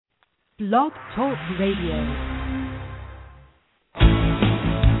Blog Talk Radio.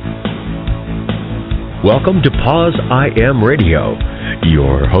 Welcome to Pause I Am Radio.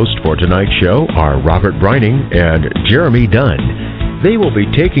 Your hosts for tonight's show are Robert Brining and Jeremy Dunn. They will be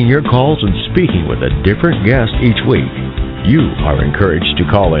taking your calls and speaking with a different guest each week. You are encouraged to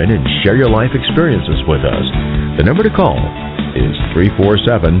call in and share your life experiences with us. The number to call is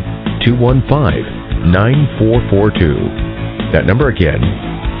 347-215-9442. That number again,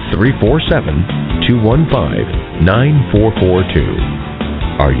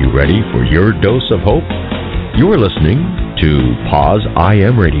 347-215-9442. Are you ready for your dose of hope? You're listening to Pause I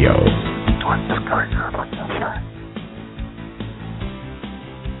Am Radio.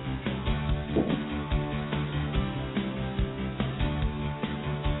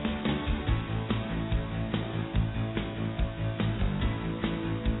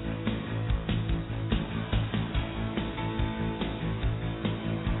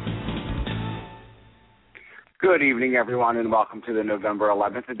 Good evening, everyone, and welcome to the November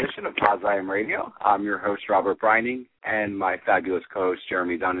 11th edition of Pause I Am Radio. I'm your host, Robert Brining, and my fabulous co-host,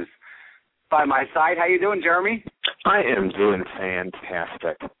 Jeremy Dunn, is by my side. How you doing, Jeremy? I am doing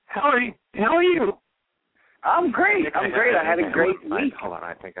fantastic. How are you? I'm great. I had a great week. Hold on.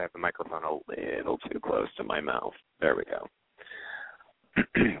 I think I have the microphone a little too close to my mouth. There we go.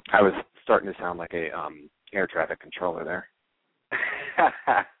 I was starting to sound like a air traffic controller there.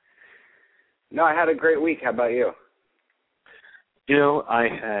 No, I had a great week. How about you? You know, I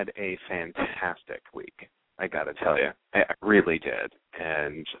had a fantastic week. I got to tell you, I really did,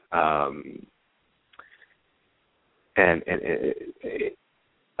 and I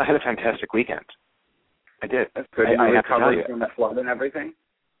had a fantastic weekend. I did. That's good. I have to tell you, from the flood and everything.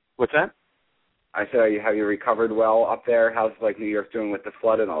 What's that? I said, have you recovered well up there? How's New York doing with the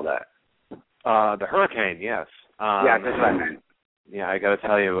flood and all that? The hurricane, yes. Yeah, that's what I meant. Yeah, I got to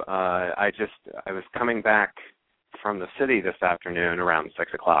tell you, I was coming back from the city this afternoon around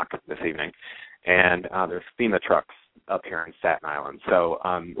 6 o'clock this evening, and there's FEMA trucks up here in Staten Island. So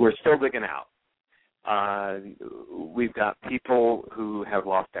we're still digging out. We've got people who have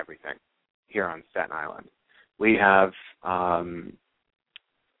lost everything here on Staten Island. We have, I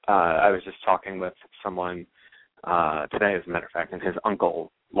was just talking with someone today, as a matter of fact, and his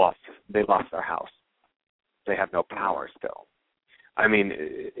uncle lost their house. They have no power still. I mean,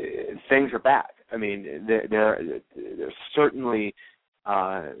 things are bad. I mean, there's certainly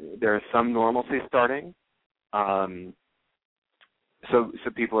there is some normalcy starting. So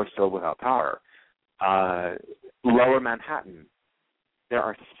people are still without power. Lower Manhattan, there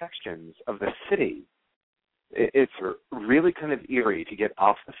are sections of the city. It's really kind of eerie to get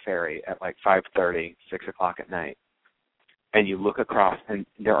off the ferry at like 5:30, 6 o'clock at night, and you look across, and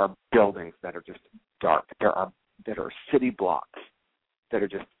there are buildings that are just dark. There are city blocks that are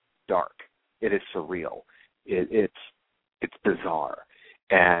just dark. It is surreal. It's bizarre,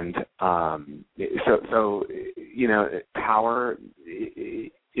 and so you know, power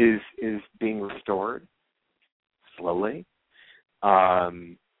is being restored slowly.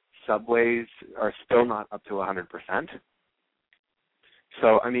 Subways are still not up to 100%.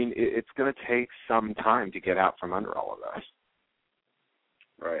 So I mean, it's going to take some time to get out from under all of this.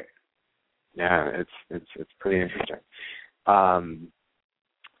 Right. Yeah, it's pretty interesting.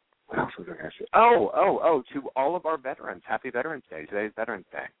 What else was I going to say? Oh, to all of our veterans, happy Veterans Day. Today's Veterans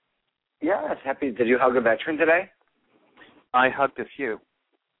Day. Yes, happy. Did you hug a veteran today? I hugged a few.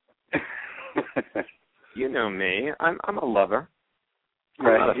 You know me. I'm a lover. I'm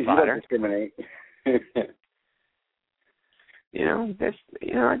not a fighter. You don't discriminate. You know,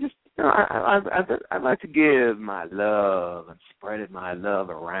 I like to give my love and spread my love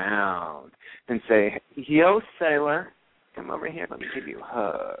around and say, yo, sailor, come over here, let me give you a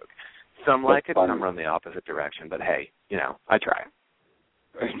hug. Some like it, some run the opposite direction, but hey, you know, I try.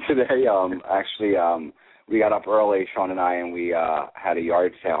 Today, we got up early, Sean and I, and we had a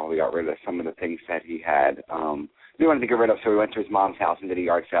yard sale. We got rid of some of the things that he had. We wanted to get rid of, so we went to his mom's house and did a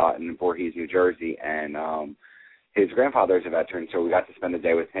yard sale out in Voorhees, New Jersey, and his grandfather is a veteran, so we got to spend the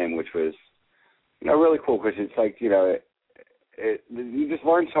day with him, which was, you know, really cool because it's like, you know, you just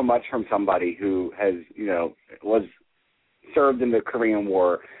learn so much from somebody who has, you know, was served in the Korean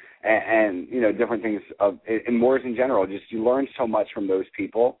War and you know, different things in wars in general. Just you learn so much from those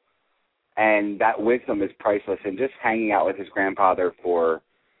people, and that wisdom is priceless. And just hanging out with his grandfather for,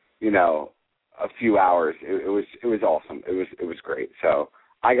 you know, a few hours, it was awesome. It was great. So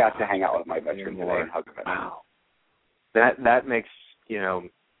I got to hang out with my veteran today and hug him. Wow. That makes, you know,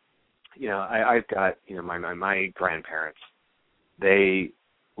 I've got, you know, my grandparents, they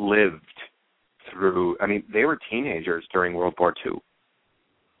lived through, I mean, they were teenagers during World War II.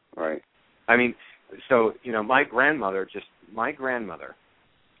 Right. I mean, so, my grandmother,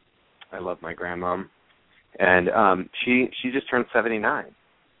 I love my grandmom, and she just turned 79.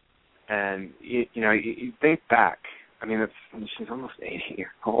 And, you think back, I mean, she's almost 80 years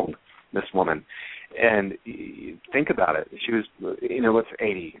old, this woman. And you think about it. She was, what's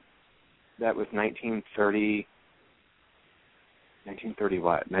 80? That was 1930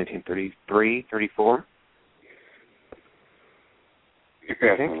 what? 1933, 34?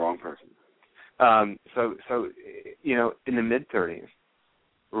 You're asking the wrong person. So in the mid-30s,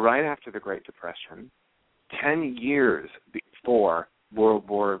 right after the Great Depression, 10 years before World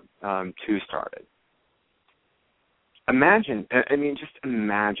War II started. Just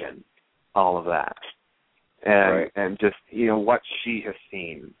imagine all of that. And right. And just, what she has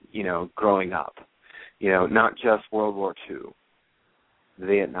seen, growing up. Not just World War II, the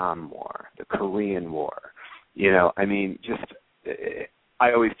Vietnam War, the Korean War.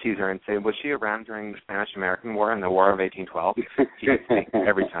 I always tease her and say, was she around during the Spanish-American War and the War of 1812? She hits me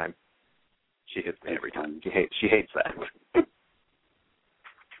every time. She hits me every time. She hates that.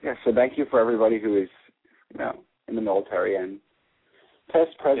 Yeah, so thank you for everybody who is, in the military and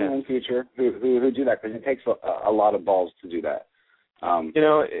past, present, and future who do that, because it takes a lot of balls to do that. And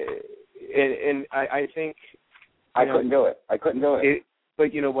I think I couldn't do it.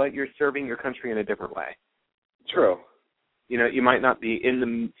 But you know what? You're serving your country in a different way. True. You might not be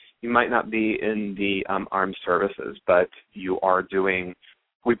in the armed services, but you are doing.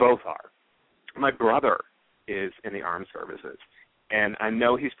 We both are. My brother is in the armed services, and I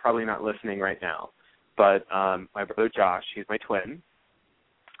know he's probably not listening right now. But my brother Josh, he's my twin.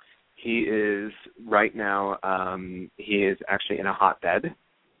 He is right now. He is actually in a hotbed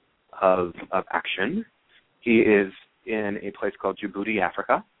of action. He is in a place called Djibouti,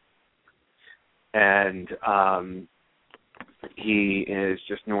 Africa, and he is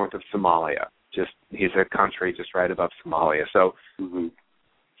just north of Somalia. He's a country just right above Somalia. So,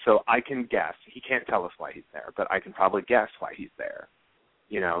 so I can guess. He can't tell us why he's there, but I can probably guess why he's there.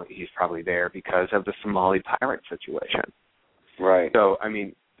 He's probably there because of the Somali pirate situation. Right. So,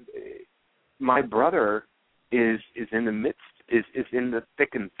 my brother is in the midst, is in the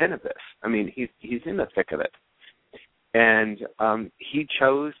thick and thin of this. He's in the thick of it. And he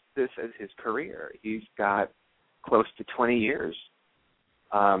chose this as his career. He's got close to 20 years.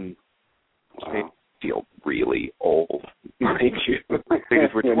 Wow. I feel really old,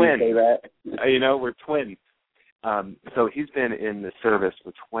 because we're twins. We're twins. So he's been in the service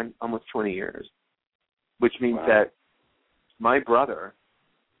for almost 20 years, which means that my brother,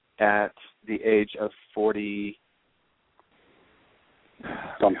 at the age of 40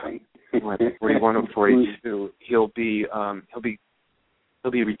 something, 41 or 42, he'll be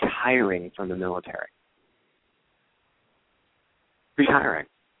retiring from the military. Retiring,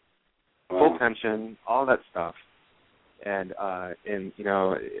 full pension, all that stuff, and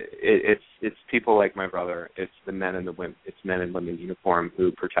it's people like my brother. It's the men and the women. It's men and women in uniform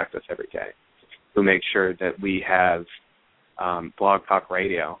who protect us every day, who make sure that we have Blog Talk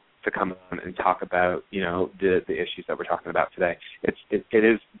Radio to come on and talk about the issues that we're talking about today. It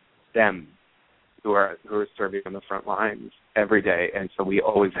is them who are serving on the front lines every day, and so we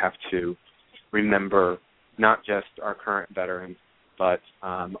always have to remember not just our current veterans, but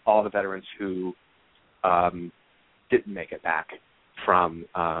all the veterans who didn't make it back from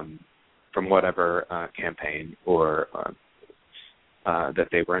whatever campaign or that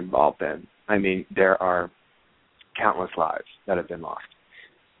they were involved in. There are countless lives that have been lost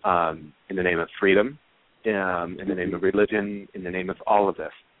in the name of freedom, in the name of religion, in the name of all of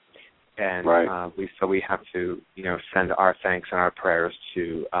this. And we have to send our thanks and our prayers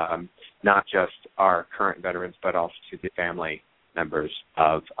to not just our current veterans, but also to the family members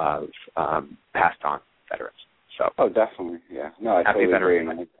of passed on veterans. So definitely, yeah. No, I totally agree, and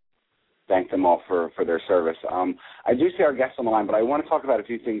I thank them all for their service. I do see our guest on the line, but I want to talk about a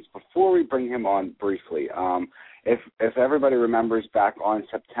few things before we bring him on briefly. If everybody remembers, back on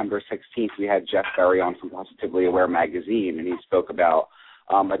September 16th, we had Jeff Berry on from Positively Aware magazine, and he spoke about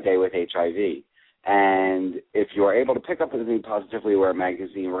a day with HIV. And if you're able to pick up the new Positively Aware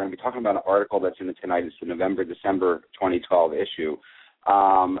magazine, we're going to be talking about an article that's in the Tonight. It's the November-December 2012 issue.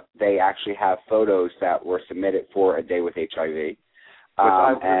 They actually have photos that were submitted for a day with HIV. Which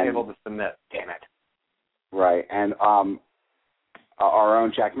I was able to submit, damn it. Right, and our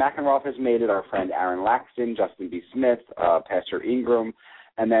own Jack McEnroe has made it, our friend Aaron Laxton, Justin B. Smith, Pastor Ingram,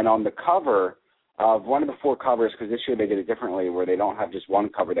 and then on the cover of one of the four covers, because this year they did it differently, where they don't have just one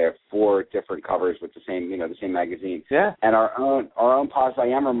cover, they have four different covers with the same magazine. Yeah. And our own Paz I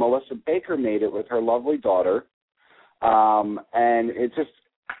Ammer, Melissa Baker, made it with her lovely daughter, and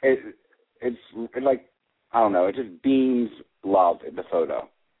like, I don't know, it just beams love in the photo.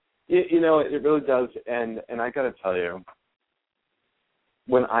 You know, it really does, and I got to tell you,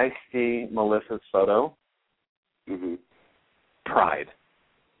 when I see Melissa's photo, pride.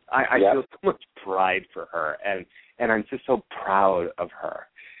 I feel so much pride for her, and I'm just so proud of her,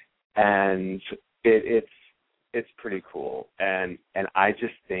 and it's pretty cool, and I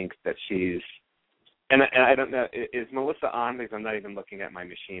just think that she's, and I don't know, is Melissa on? Because I'm not even looking at my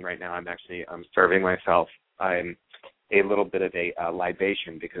machine right now. I'm serving myself. I'm a little bit of a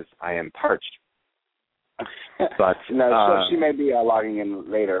libation because I am parched. But no, so she may be logging in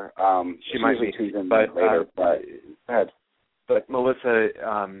later. She might be, but later. But go ahead. But Melissa,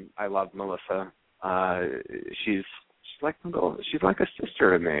 I love Melissa. She's like a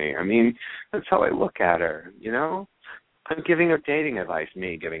sister to me. I mean, that's how I look at her. You know, I'm giving her dating advice.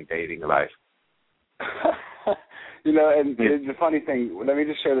 Me giving dating advice. You know, and the funny thing, let me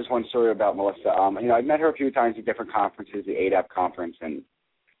just share this one story about Melissa. You know, I've met her a few times at different conferences, the ADAP conference, and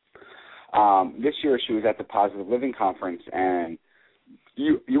this year she was at the Positive Living Conference, and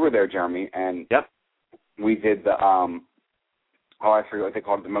you were there, Jeremy, and we did the, I forget what they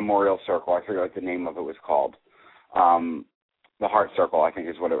called it, the Memorial Circle. I forget what the name of it was called. The Heart Circle, I think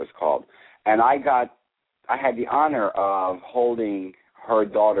is what it was called. And I had the honor of holding her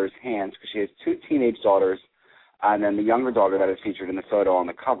daughter's hands, because she has two teenage daughters, and then the younger daughter that is featured in the photo on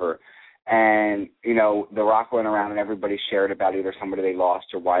the cover. And, you know, the rock went around and everybody shared about either somebody they lost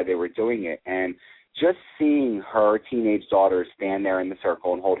or why they were doing it. And just seeing her teenage daughters stand there in the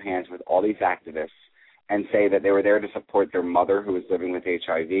circle and hold hands with all these activists and say that they were there to support their mother who was living with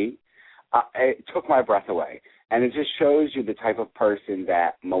HIV, it took my breath away. And it just shows you the type of person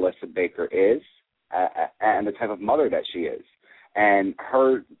that Melissa Baker is and the type of mother that she is. And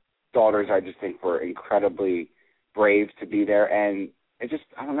her daughters, I just think, were incredibly brave to be there. And it just,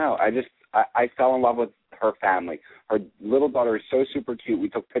 I don't know, I fell in love with her family. Her little daughter is so super cute. We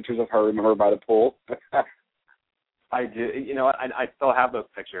took pictures of her, remember, by the pool? I do. You know, I still have those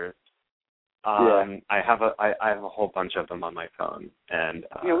pictures. I have a whole bunch of them on my phone. And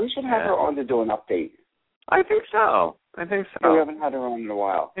we should have her on to do an update. I think so. We haven't had her on in a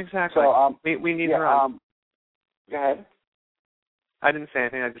while. Exactly. So we need her on. Go ahead. I didn't say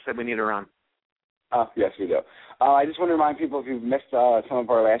anything. I just said we need her on. Yes, we do. I just want to remind people, if you've missed some of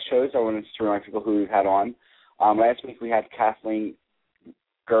our last shows, I wanted to remind people who we've had on. Last week we had Kathleen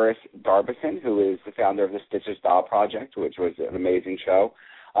Gurris-Darbison, who is the founder of the Stitches Doll Project, which was an amazing show.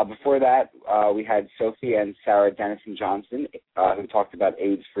 Before that, we had Sophie and Sarah Dennison-Johnson, who talked about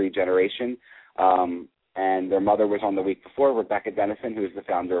AIDS-free generation. And their mother was on the week before, Rebecca Dennison, who is the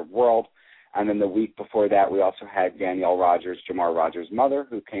founder of World. And then the week before that, we also had Danielle Rogers, Jamar Rogers' mother,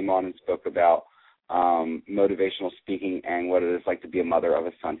 who came on and spoke about motivational speaking and what it is like to be a mother of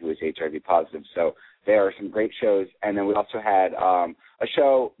a son who is HIV positive. So there are some great shows. And then we also had a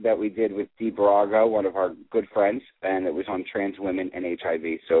show that we did with Dee Barago, one of our good friends, and it was on trans women and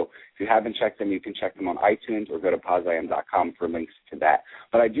HIV. So if you haven't checked them, you can check them on iTunes or go to PozIam.com for links to that.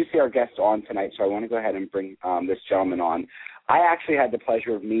 But I do see our guest on tonight, so I want to go ahead and bring this gentleman on. I actually had the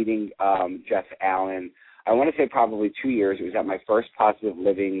pleasure of meeting Jeff Allen, I want to say probably 2 years. It was at my first Positive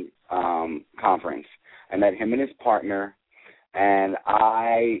Living conference. I met him and his partner, and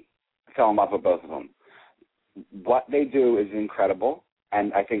I fell in love with both of them. What they do is incredible,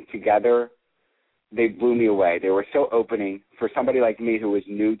 and I think together they blew me away. They were so opening. For somebody like me who was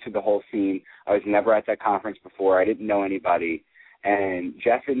new to the whole scene, I was never at that conference before. I didn't know anybody. And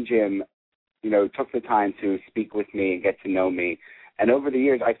Jeff and Jim, you know, took the time to speak with me and get to know me. And over the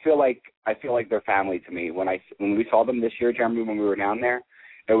years, I feel like they're family to me. When we saw them this year, Jeremy, when we were down there,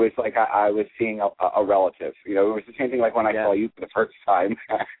 it was like I was seeing a relative. You know, it was the same thing like when I saw you for the first time.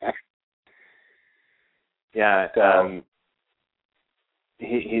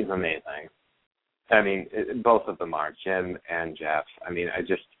 He's amazing. I mean, both of them are, Jim and Jeff. I mean,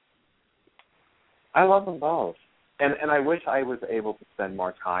 I love them both. And I wish I was able to spend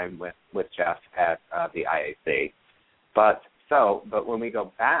more time with Jeff at the IAC. But when we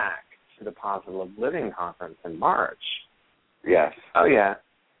go back to the Positive Living Conference in March, yes. Oh, yeah,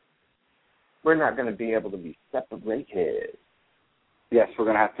 we're not going to be able to be separated. Yes, we're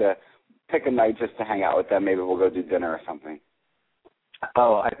going to have to pick a night just to hang out with them. Maybe we'll go do dinner or something.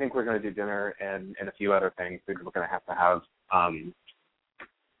 Oh, I think we're going to do dinner and a few other things. We're going to have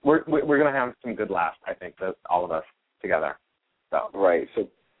we're going to have some good laughs, I think, all of us together. So. Right. So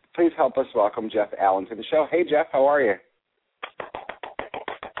please help us welcome Jeff Allen to the show. Hey, Jeff, how are you?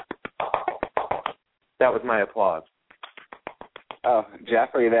 That was my applause. Oh, Jeff,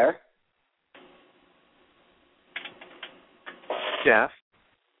 are you there? Jeff?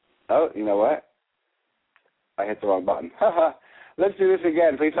 Oh, you know what? I hit the wrong button. Let's do this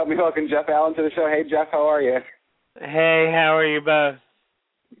again. Please help me welcome Jeff Allen to the show. Hey, Jeff, how are you? Hey, how are you both?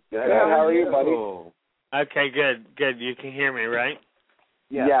 Good. How are you, buddy? Okay, good. You can hear me, right?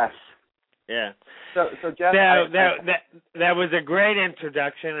 Yes. Yeah. So Jeff, that was a great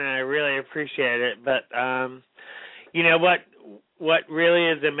introduction, and I really appreciate it. But you know what really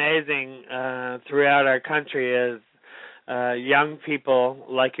is amazing throughout our country is young people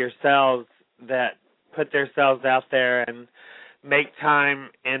like yourselves that put themselves out there and make time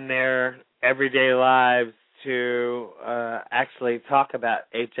in their everyday lives to actually talk about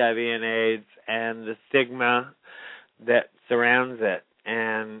HIV and AIDS and the stigma that surrounds it.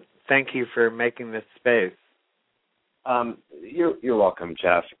 And thank you for making this space. You're welcome,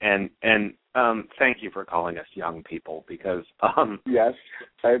 Jeff, and thank you for calling us young people because yes,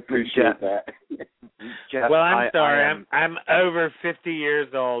 I appreciate that. Jeff, well, I'm sorry, I'm over 50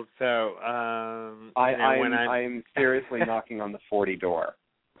 years old, so I'm seriously knocking on the 40 door.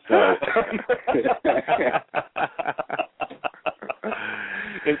 So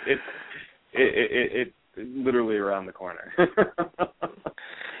it's literally around the corner.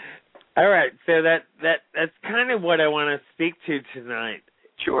 All right, so that's kind of what I want to speak to tonight.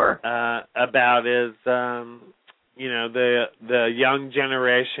 Sure. About is the young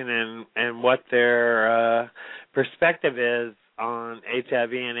generation and what their perspective is on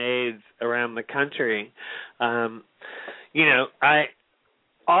HIV and AIDS around the country.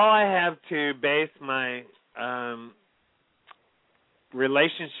 All I have to base my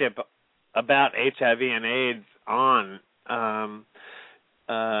relationship about HIV and AIDS on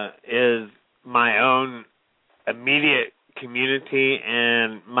is my own immediate community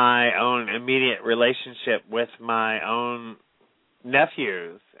and my own immediate relationship with my own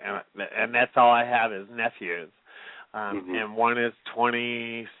nephews, and that's all I have is nephews. And one is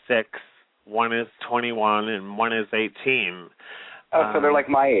 26, one is 21, and one is 18. Oh, so they're like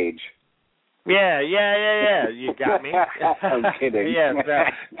my age. Yeah. You got me. I'm kidding. Yeah,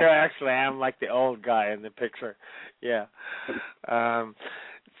 so actually I'm like the old guy in the picture. Yeah.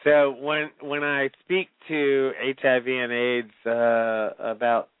 So when I speak to HIV and AIDS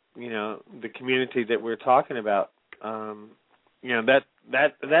about the community that we're talking about,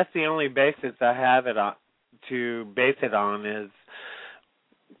 that's the only basis I have it on to base it on is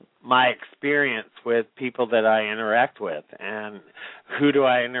my experience with people that I interact with. And who do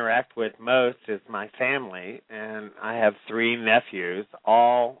I interact with most is my family. And I have 3 nephews,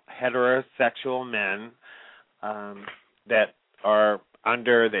 all heterosexual men that are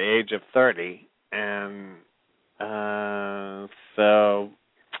under the age of 30. And so,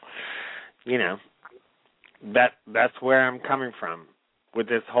 that's where I'm coming from with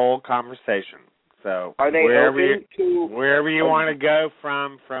this whole conversation. So are they wherever you want to go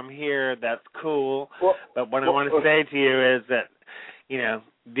from here, that's cool. But what I want to say to you is that,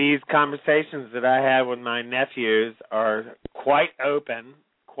 these conversations that I have with my nephews are quite open,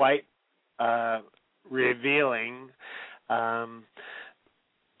 quite revealing.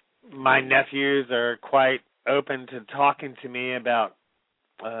 My nephews are quite open to talking to me about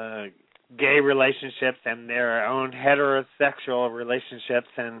gay relationships and their own heterosexual relationships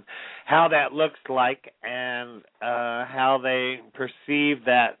and how that looks like and how they perceive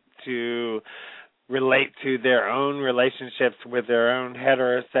that to relate to their own relationships with their own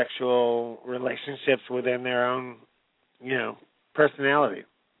heterosexual relationships within their own, personality.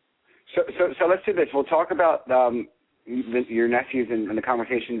 So let's do this. We'll talk about your nephews and the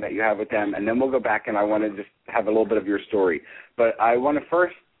conversation that you have with them, and then we'll go back and I want to just have a little bit of your story. But I want to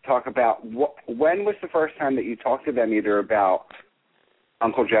first talk about when was the first time that you talked to them either about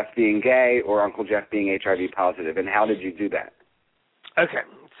Uncle Jeff being gay or Uncle Jeff being HIV positive, and how did you do that? Okay,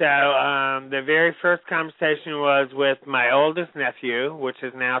 so the very first conversation was with my oldest nephew, which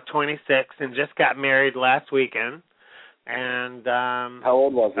is now 26 and just got married last weekend. And how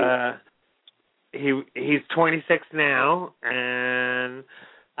old was he? He's 26 now, and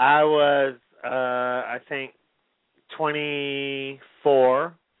I was I think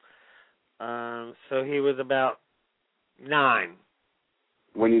 24. So he was about 9.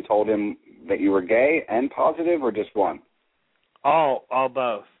 When you told him that you were gay and positive, or just one? All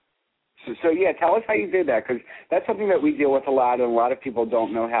both. So yeah, tell us how you did that, because that's something that we deal with a lot, and a lot of people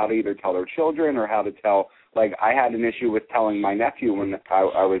don't know how to either tell their children or how to tell. Like, I had an issue with telling my nephew when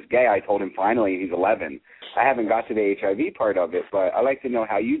I was gay. I told him finally, he's 11. I haven't got to the HIV part of it, but I'd like to know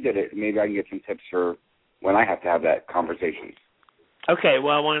how you did it. Maybe I can get some tips for when I have to have that conversation. Okay,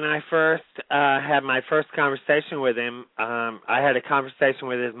 well, when I first had my first conversation with him, I had a conversation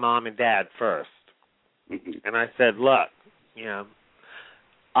with his mom and dad first. And I said, look,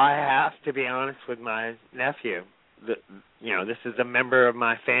 I have to be honest with my nephew. This is a member of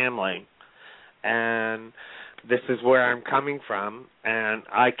my family, and this is where I'm coming from, and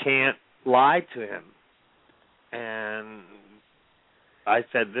I can't lie to him. And I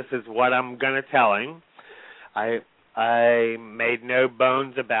said, this is what I'm going to tell him. I made no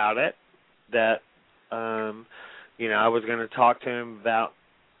bones about it, that, I was going to talk to him about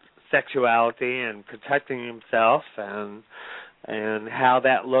sexuality and protecting himself and how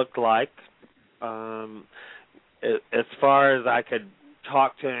that looked like. As far as I could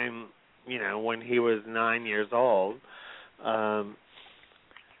talk to him, when he was 9 years old.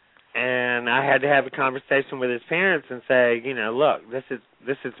 And I had to have a conversation with his parents and say, look,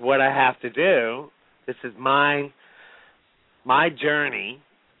 this is what I have to do. This is my journey,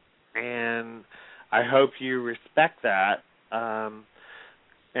 and I hope you respect that.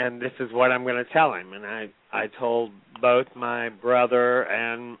 And this is what I'm going to tell him. And I told both my brother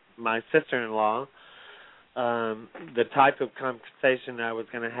and my sister-in-law the type of conversation I was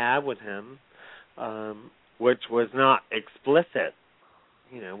going to have with him, which was not explicit.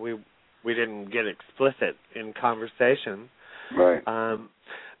 We didn't get explicit in conversation. Right.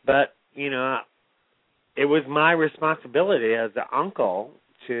 But, it was my responsibility as the uncle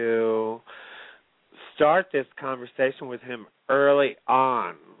to start this conversation with him early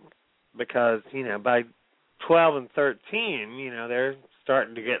on because, by 12 and 13, they're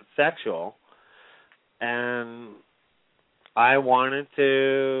starting to get sexual. And I wanted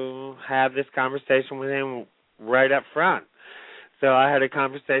to have this conversation with him right up front. So I had a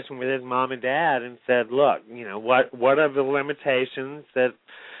conversation with his mom and dad and said, look, what are the limitations that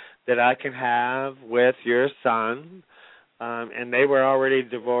I can have with your son? And they were already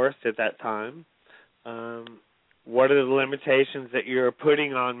divorced at that time. What are the limitations that you're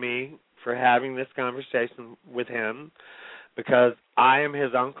putting on me for having this conversation with him? Because I am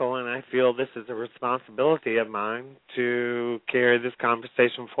his uncle, and I feel this is a responsibility of mine to carry this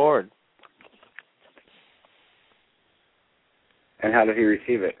conversation forward. And how did he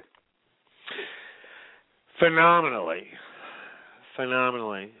receive it? Phenomenally.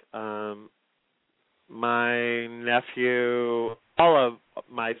 My nephew, all of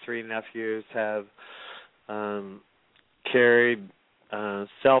my three nephews have carried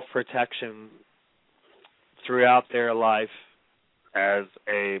self-protection throughout their life as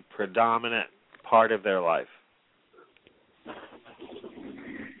a predominant part of their life.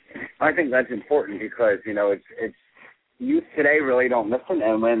 I think that's important because, it's youth today really don't listen,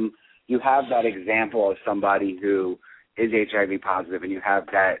 and when you have that example of somebody who is HIV positive and you have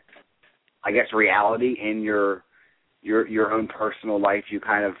that, I guess, reality in your own personal life, you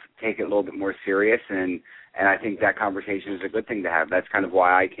kind of take it a little bit more serious, and I think that conversation is a good thing to have. That's kind of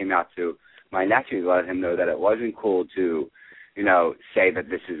why I came out to my nephew to let him know that it wasn't cool to, say that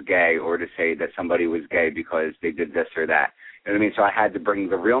this is gay or to say that somebody was gay because they did this or that. You know what I mean? So I had to bring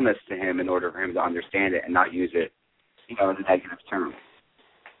the realness to him in order for him to understand it and not use it, in a negative term.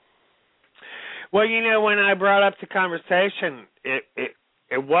 Well, when I brought up the conversation, it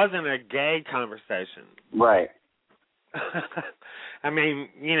wasn't a gay conversation. Right. I mean,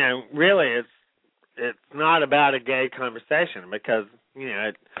 really, it's not about a gay conversation because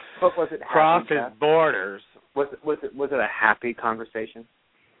it crosses borders. Was it a happy conversation?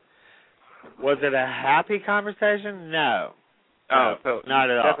 Was it a happy conversation? No. Oh, so not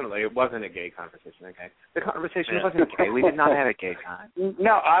at all. Definitely, it wasn't a gay conversation. Okay, the conversation wasn't gay. We did not have a gay time.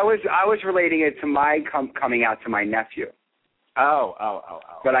 No, I was relating it to my coming out to my nephew. Oh.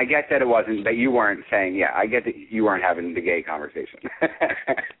 But I get that it wasn't, that you weren't saying, I get that you weren't having the gay conversation.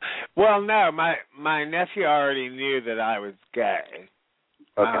 Well, no, my nephew already knew that I was gay.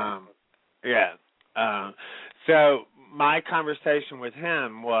 Okay. So my conversation with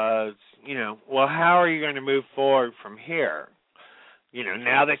him was, well, how are you going to move forward from here?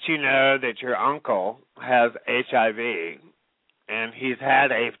 Now that you know that your uncle has HIV, and he's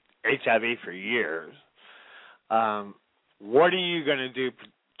had HIV for years, what are you going to do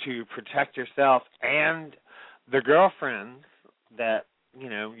to protect yourself and the girlfriends that,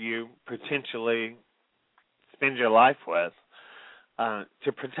 you potentially spend your life with,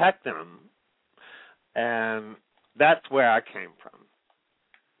 to protect them? And that's where I came from.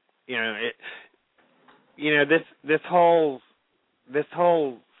 This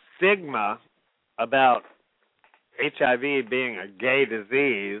whole stigma about HIV being a gay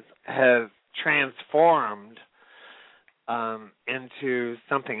disease has transformed into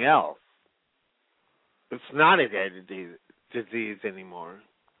something else. It's not a gay disease anymore.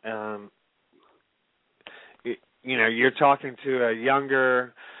 You're talking to a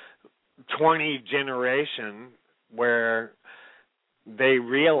younger 20 generation where they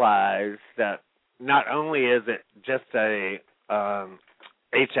realize that not only is it just a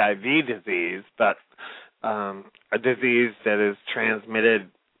HIV disease, but a disease that is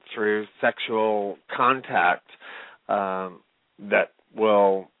transmitted through sexual contact that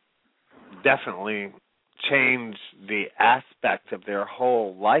will definitely change the aspect of their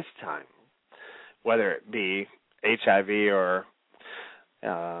whole lifetime, whether it be HIV or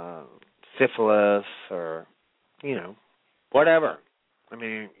syphilis or, whatever. I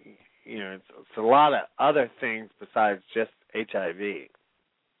mean, it's a lot of other things besides just HIV.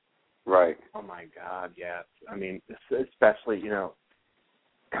 Right. Oh my God, yes. I mean, especially,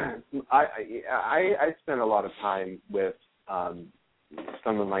 I spend a lot of time with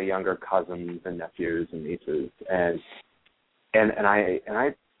some of my younger cousins and nephews and nieces, and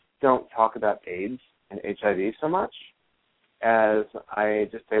I don't talk about AIDS and HIV so much as I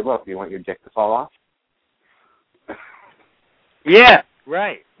just say, look, do you want your dick to fall off? Yeah,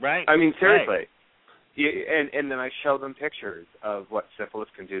 right. I mean, seriously. Right. And then I show them pictures of what syphilis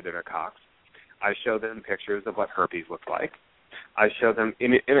can do to their cocks. I show them pictures of what herpes looks like. I show them,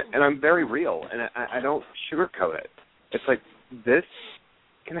 and I'm very real, and I don't sugarcoat it. It's like, this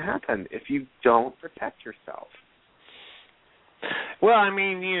can happen if you don't protect yourself. Well, I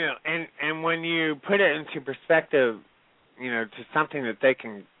mean, and when you put it into perspective, to something that they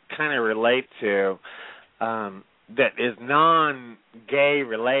can kind of relate to, that is non-gay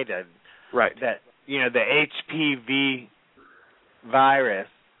related, right? That the HPV virus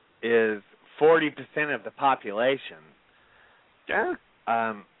is 40% of the population. Yeah.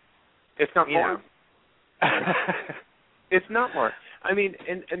 It's not more. It's not more. I mean,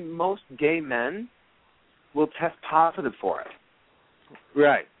 and most gay men will test positive for it.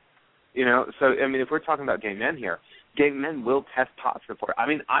 Right. So, I mean, if we're talking about gay men here, gay men will test positive for it. I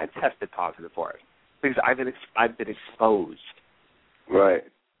mean, I've tested positive for it because I've been exposed. Right.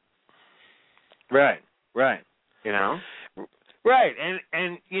 Right. Right,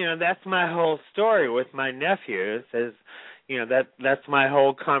 and that's my whole story with my nephews is, that's my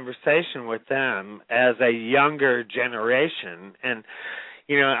whole conversation with them as a younger generation, and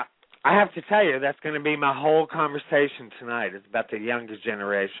I have to tell you that's going to be my whole conversation tonight is about the younger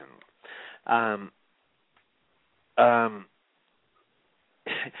generation.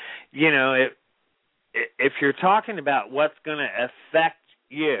 If you're talking about what's going to affect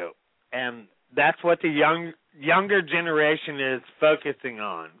you, and that's what the younger generation is focusing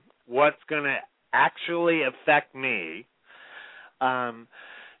on, what's going to actually affect me. HPV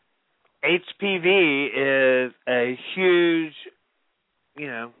is a huge,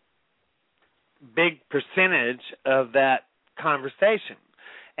 big percentage of that conversation.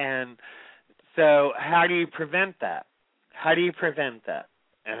 And so how do you prevent that?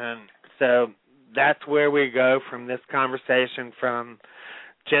 And so that's where we go from this conversation, from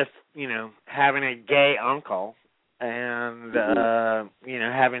just, having a gay uncle and,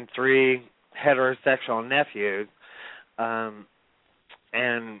 having 3 heterosexual nephews,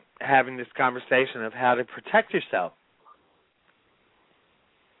 and having this conversation of how to protect yourself.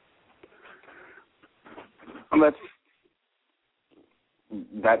 Well,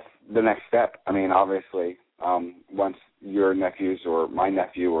 that's the next step. I mean, obviously, once your nephews or my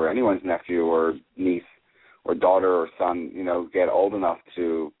nephew or anyone's nephew or niece or daughter or son, get old enough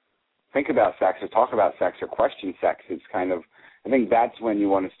to think about sex or talk about sex or question sex, it's kind of, I think that's when you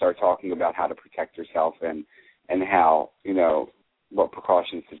want to start talking about how to protect yourself and how, what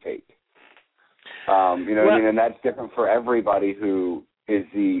precautions to take. And that's different for everybody who is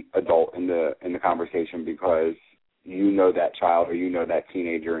the adult in the conversation, because you know that child or that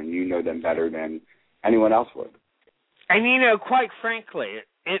teenager and you know them better than anyone else would. And quite frankly,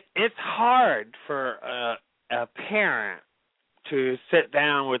 it's hard for a parent to sit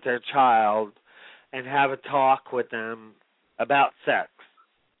down with their child and have a talk with them about sex.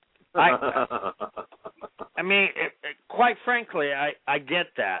 I mean, quite frankly, I get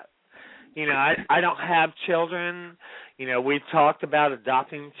that. I don't have children. We've talked about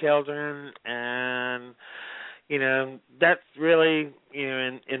adopting children, and that's really,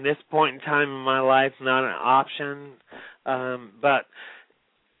 in this point in time in my life, not an option. But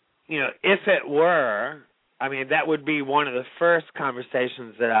if it were, I mean, that would be one of the first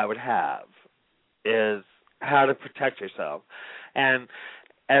conversations that I would have, is how to protect yourself. And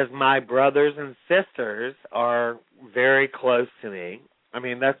as my brothers and sisters are very close to me, I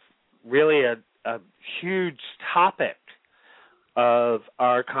mean, that's really a huge topic of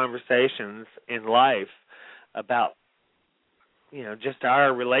our conversations in life about, just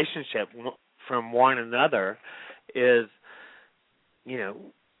our relationship from one another is,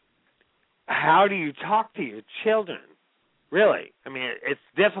 how do you talk to your children? Really. I mean, it's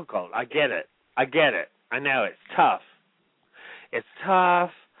difficult. I get it. I know it's tough. It's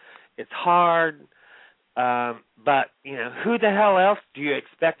hard. But, who the hell else do you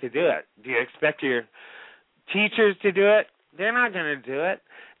expect to do it? Do you expect your teachers to do it? They're not going to do it.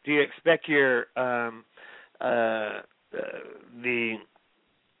 Do you expect your the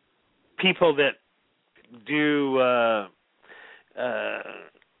people that do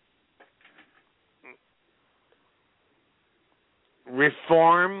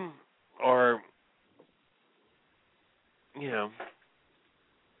reform or,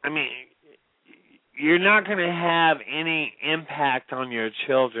 I mean, you're not going to have any impact on your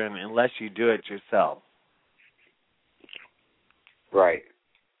children unless you do it yourself. Right.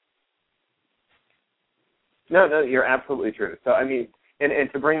 No, you're absolutely true. So, I mean,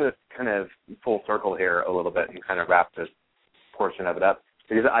 and to bring this kind of full circle here a little bit and kind of wrap this portion of it up,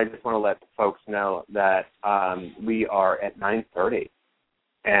 because I just want to let folks know that we are at 9:30,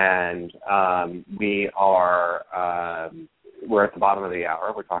 and we're at the bottom of the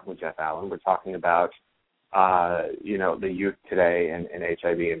hour. We're talking with Jeff Allen. We're talking about, the youth today and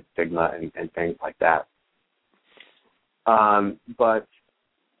HIV and stigma and things like that. But,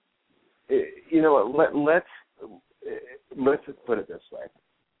 let's just put it this way.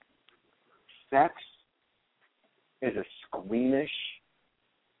 Sex is a squeamish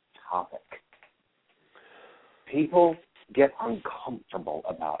topic. People get uncomfortable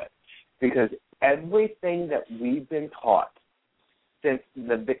about it because everything that we've been taught since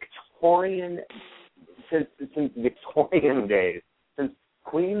Victorian days, since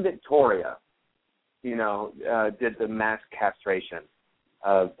Queen Victoria, did the mass castration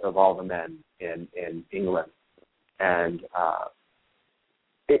of all the men in England, and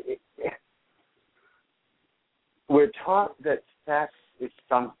we're taught that sex is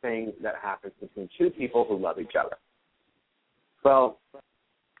something that happens between two people who love each other. Well,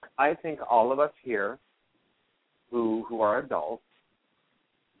 I think all of us here who are adults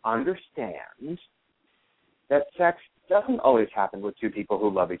understand that sex doesn't always happen with two people who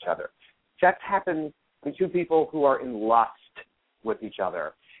love each other. Sex happens with two people who are in lust with each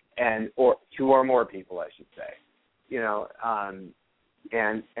other, or two or more people, I should say.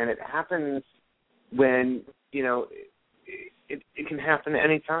 And it happens when, it can happen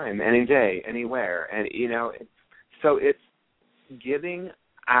any time, any day, anywhere. And, so it's giving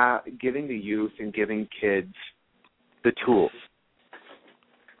the youth and giving kids the tools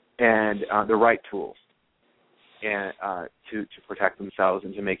and the right tools and to protect themselves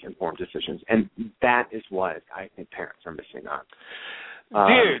and to make informed decisions. And that is what I think parents are missing on.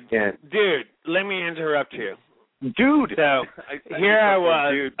 Dude, let me interrupt you. Dude. So here I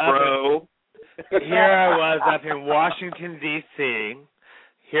was, dude, bro. Here I was up in Washington, D.C.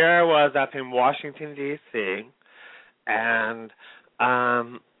 And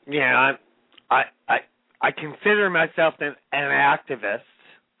I consider myself an activist.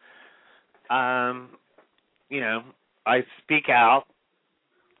 I speak out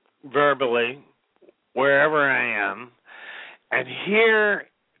verbally wherever I am, and here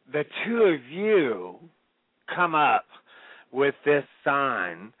the two of you come up with this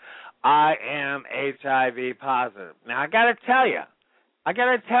sign, I am HIV positive. Now, I got to tell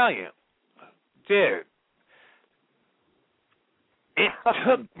you, dude, it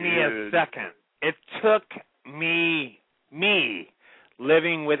took me a second. It took me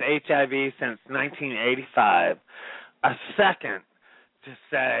living with HIV since 1985, a second to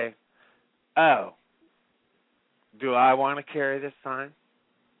say, oh, do I want to carry this sign?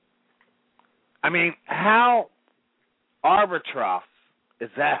 I mean, how arbitrary is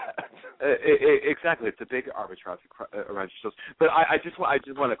that? Exactly, it's a big arbitrage around yourselves. But I just want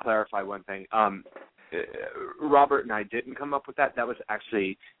to clarify one thing. Robert and I didn't come up with that. That was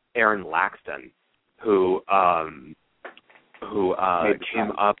actually Aaron Laxton who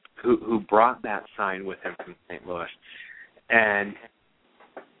came up, who brought that sign with him from St. Louis, and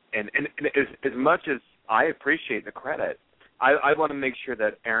as much as I appreciate the credit, I want to make sure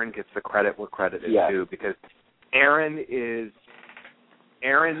that Aaron gets the credit where credit is due, because Aaron is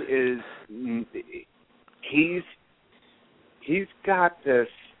he's got this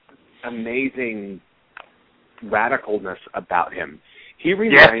amazing radicalness about him. He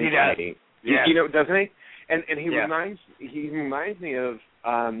reminds me, doesn't he? And he reminds me of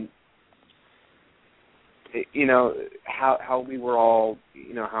how we were all,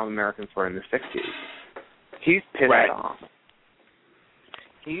 how Americans were in the 60s. He's pissed off.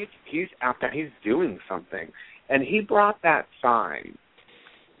 He's out there. He's doing something, and he brought that sign.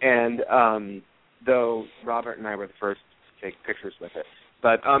 And though Robert and I were the first to take pictures with it,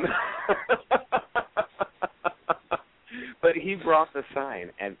 but But he brought the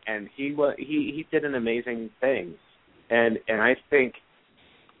sign, and he did an amazing thing, and I think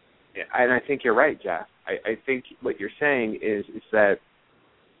you're right, Jeff. I think what you're saying is that,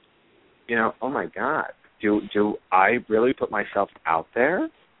 you know, oh my God, do I really put myself out there?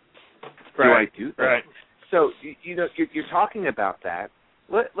 Right. Do I do that? Right. So you know, you're talking about that.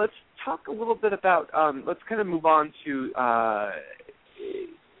 Let's talk a little bit about. Let's kind of move on to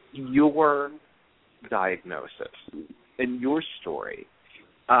your diagnosis and your story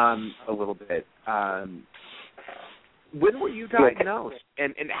a little bit. When were you diagnosed,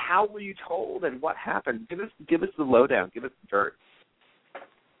 and how were you told, and what happened? Give us the lowdown. Give us the dirt.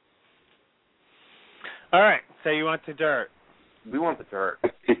 All right. So you want the dirt? We want the dirt.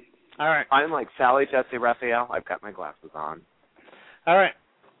 All right. I'm like Sally Jesse Raphael. I've got my glasses on. All right.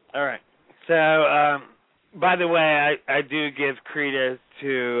 So, by the way, I do give credence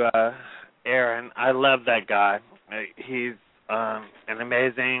to Aaron. I love that guy. He's an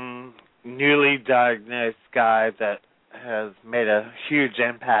amazing, newly diagnosed guy that has made a huge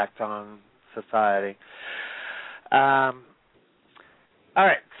impact on society. All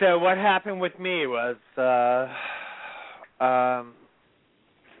right. So what happened with me was,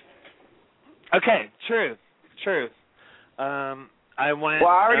 okay, truth. I went. Well,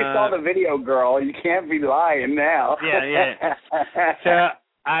 I already saw the video, girl. You can't be lying now. Yeah. So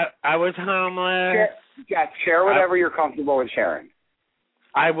I was homeless. Share whatever you're comfortable with sharing.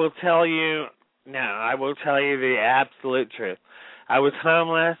 I will tell you the absolute truth. I was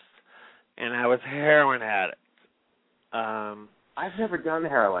homeless, and I was a heroin addict. I've never done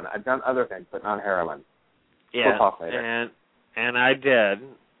heroin. I've done other things, but not heroin. Yeah, we'll talk later. And I did.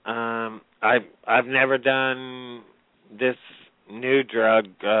 I've never done this new drug,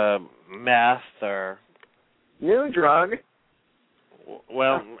 meth or new drug.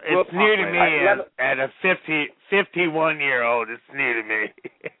 Well, it's new to me. At a 51-year-old, it's new to me.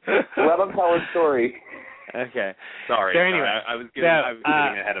 Let him tell his story. Okay. Sorry. So anyway, I was getting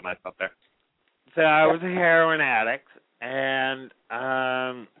ahead of myself there. So I was a heroin addict, and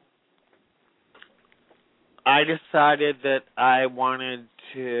I decided that I wanted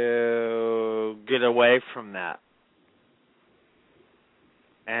to get away from that.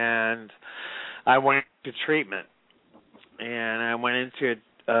 And I went to treatment. And I went into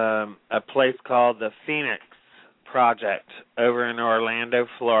a place called the Phoenix Project over in Orlando,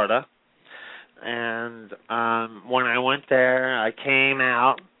 Florida. And when I went there, I came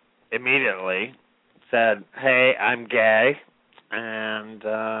out immediately, said, hey, I'm gay. And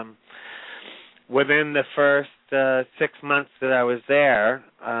within the first 6 months that I was there,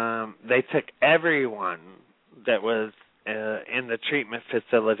 they took everyone that was in the treatment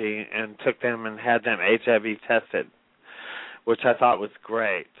facility and took them and had them HIV tested, which I thought was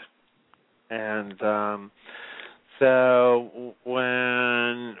great. And so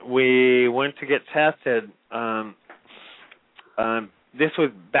when we went to get tested, this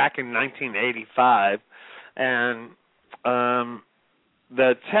was back in 1985, and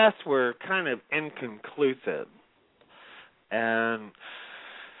the tests were kind of inconclusive. And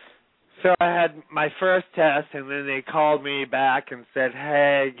so I had my first test, and then they called me back and said,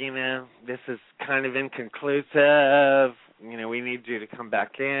 hey, this is kind of inconclusive. We need you to come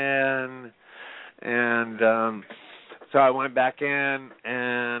back in. And so I went back in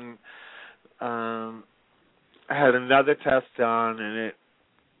and I had another test done, and it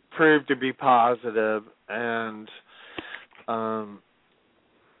proved to be positive. And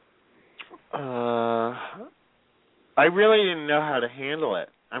I really didn't know how to handle it.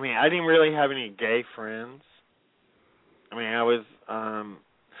 I mean, I didn't really have any gay friends. I mean, I was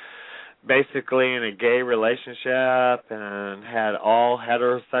basically in a gay relationship and had all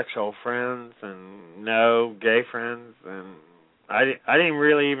heterosexual friends and no gay friends. And I didn't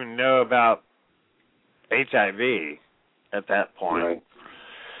really even know about HIV at that point. Right.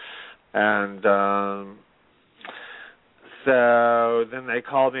 And so then they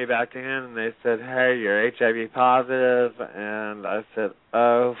called me back in and they said, hey, you're HIV positive. And I said,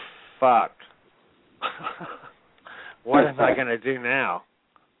 oh, fuck. What am I going to do now?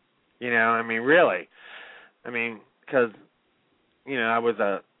 I mean, really. I mean, because, I was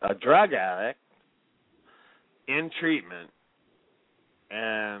a drug addict in treatment.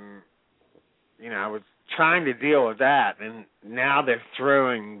 And, I was trying to deal with that. And now they're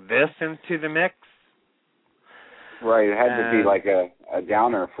throwing this into the mix. Right, it had to be like a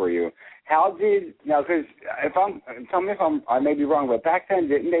downer for you. How did because tell me if I may be wrong, but back then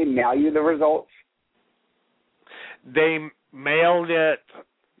didn't they mail you the results? They mailed it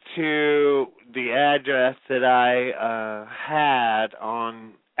to the address that I had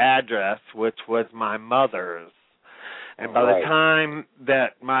on address, which was my mother's, And by the time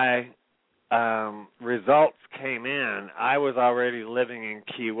that my results came in, I was already living in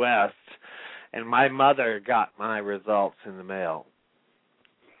Key West, and my mother got my results in the mail.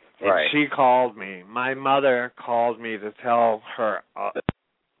 And she called me. My mother called me to tell her.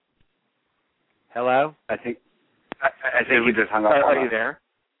 Hello? I think you just hung up. Are you there?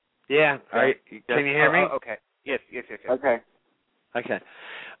 Yeah. Can you hear me? Okay. Yes. Okay. Okay.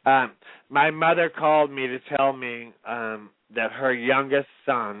 My mother called me to tell me that her youngest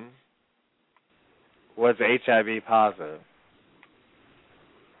son was HIV positive.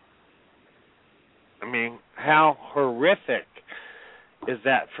 I mean, how horrific is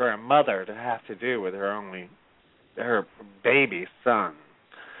that for a mother to have to do with her baby son?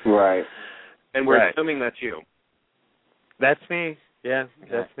 Right. And we're assuming that's you. That's me. Yeah,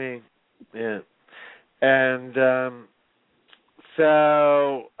 that's me. Yeah. And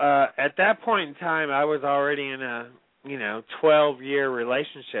so at that point in time, I was already in a 12-year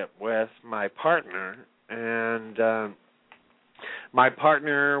relationship with my partner, and my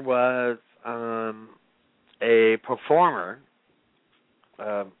partner was a performer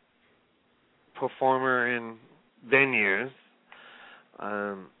in venues,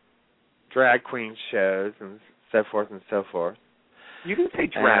 drag queen shows, and so forth and so forth. You can say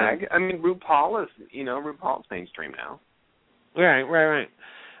drag. I mean, RuPaul is, RuPaul's mainstream now. Right.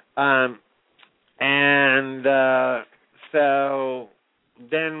 So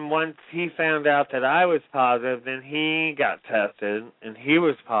then once he found out that I was positive, then he got tested, and he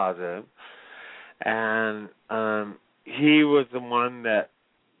was positive. And he was the one that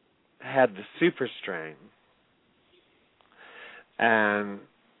had the super strain. And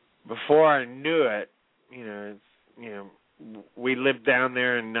before I knew it, we lived down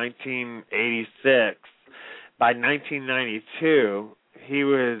there in 1986. By 1992, he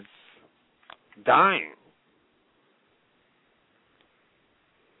was dying.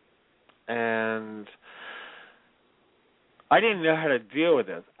 And I didn't know how to deal with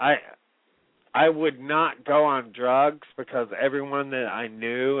this. I would not go on drugs because everyone that I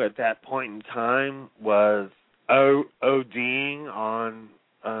knew at that point in time was ODing on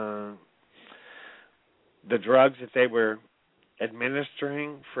the drugs that they were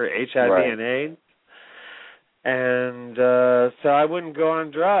administering for HIV and AIDS. And so I wouldn't go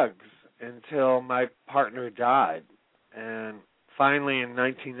on drugs until my partner died. And finally in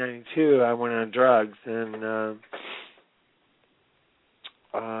 1992 I went on drugs, and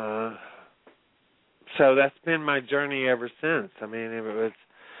so that's been my journey ever since. I mean,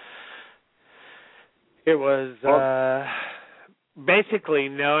 it was basically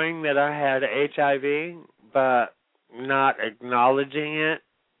knowing that I had HIV, but not acknowledging it.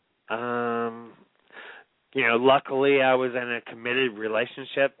 Luckily I was in a committed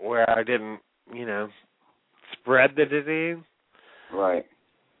relationship where I didn't, spread the disease. Right.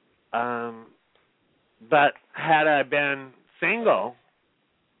 But had I been single,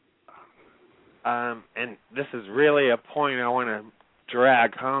 and this is really a point I want to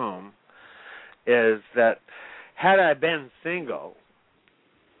drag home, is that had I been single,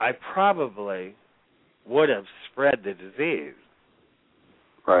 I probably would have spread the disease.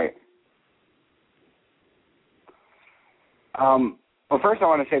 Right. Well, first I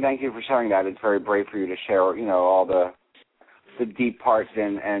want to say thank you for sharing that. It's very brave for you to share, all the deep parts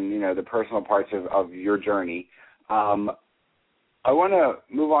and the personal parts of your journey. I want to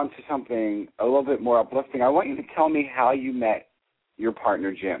move on to something a little bit more uplifting. I want you to tell me how you met your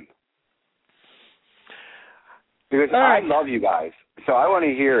partner, Jim. Because I love you guys, so I want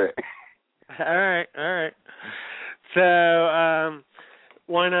to hear it. All right. So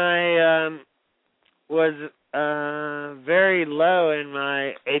when I was very low in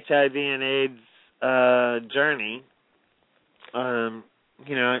my HIV and AIDS journey,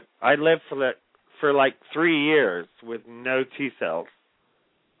 I lived for like 3 years with no T cells,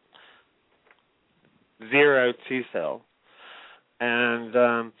 0 T cells,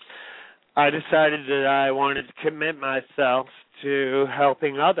 and I decided that I wanted to commit myself to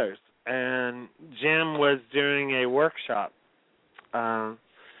helping others. And Jim was doing a workshop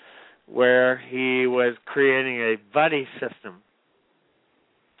where he was creating a buddy system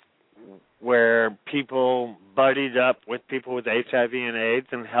where people buddied up with people with HIV and AIDS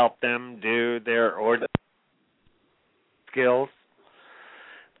and helped them do their skills.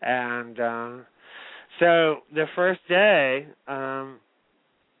 And so the first day,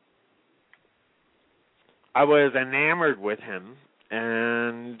 I was enamored with him,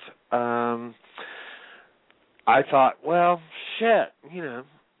 and I thought, well, shit,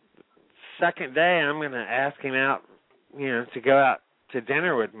 second day I'm going to ask him out, to go out to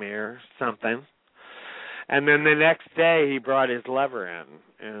dinner with me or something. And then the next day he brought his lover in,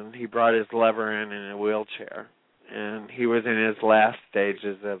 and he brought his lover in a wheelchair. And he was in his last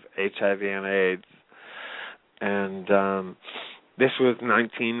stages of HIV and AIDS. And this was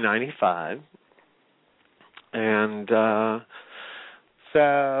 1995. And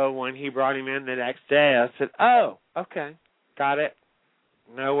so when he brought him in the next day, I said, oh, okay, got it,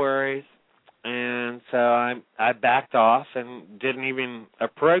 no worries. And so I backed off and didn't even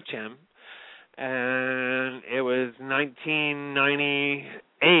approach him. And it was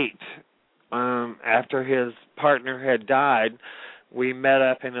 1998, after his partner had died, we met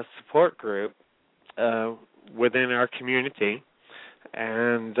up in a support group within our community,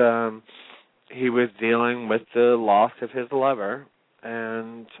 and he was dealing with the loss of his lover,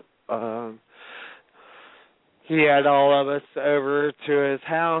 and he had all of us over to his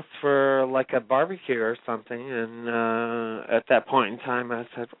house for like a barbecue or something, and at that point in time I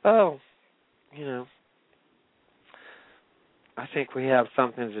said, oh, you know, I think we have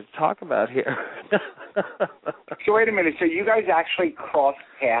something to talk about here. So wait a minute. So you guys actually crossed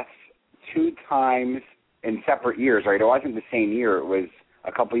paths 2 times in separate years, right? It wasn't the same year. It was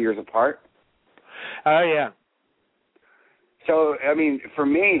a couple years apart? Oh, yeah. So, I mean, for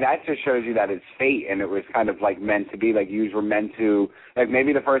me, that just shows you that it's fate, and it was kind of like meant to be, like you were meant to, like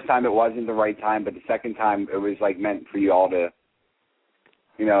maybe the first time it wasn't the right time, but the second time it was like meant for you all to,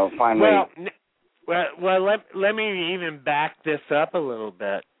 you know, finally. Well, let me even back this up a little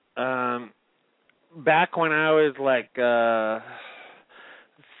bit. Back when I was like 7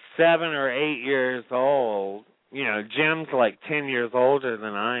 or 8 years old, you know, Jim's like 10 years older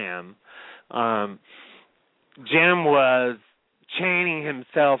than I am. Jim was chaining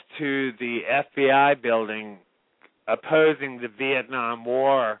himself to the FBI building opposing the Vietnam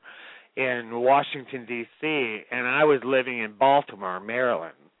War in Washington, D.C., and I was living in Baltimore,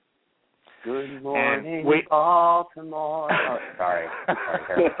 Maryland. Good morning, Baltimore. Oh, sorry.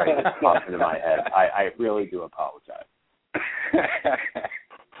 It just popped into my head. I really do apologize.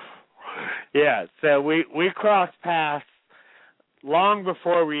 Yeah, so we crossed paths long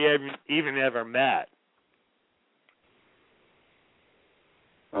before we even ever met.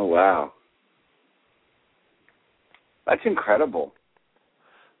 Oh, wow. That's incredible.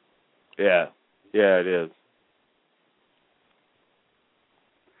 Yeah, it is.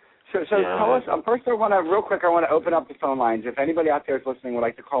 So tell us, first I want to open up the phone lines. If anybody out there is listening would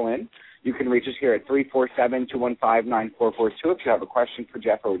like to call in, you can reach us here at 347-215-9442 if you have a question for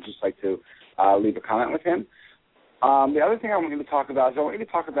Jeff or would just like to leave a comment with him. The other thing I want you to talk about is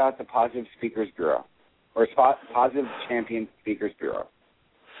the Positive Speakers Bureau, or Positive Champion Speakers Bureau,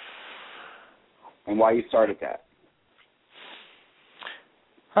 and why you started that.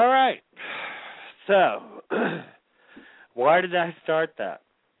 All right. So, why did I start that?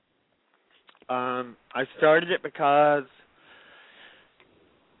 I started it because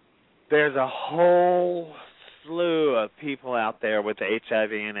there's a whole slew of people out there with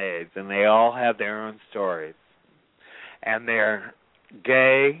HIV and AIDS, and they all have their own stories. And they're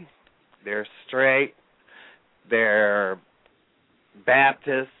gay, they're straight, they're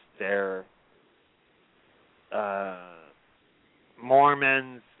Baptist, they're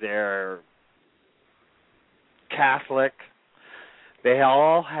Mormons, they're Catholic. They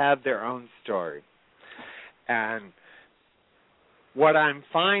all have their own story. And what I'm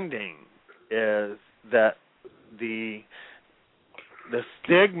finding is that the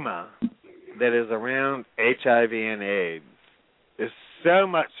stigma that is around HIV and AIDS is so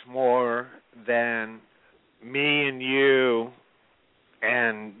much more than me and you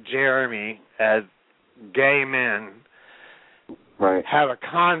and Jeremy as gay men have a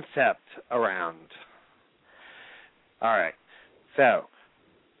concept around. All right. So,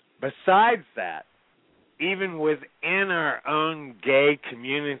 besides that, even within our own gay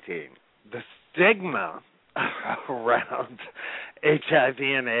community, the stigma around HIV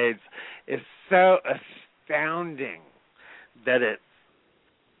and AIDS is so astounding that it's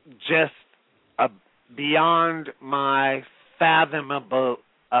just beyond my fathomable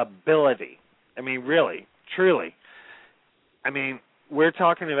ability. I mean, really, truly. I mean, we're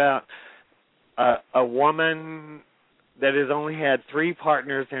talking about a woman that has only had 3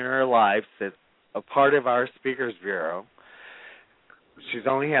 partners in her life that's a part of our Speakers Bureau. She's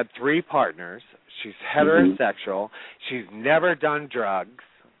only had 3 partners. She's heterosexual. She's never done drugs.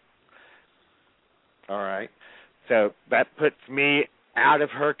 All right. So that puts me out of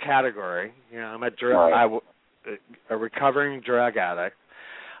her category. You know, I'm a recovering drug addict,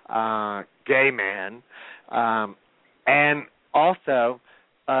 gay man, and also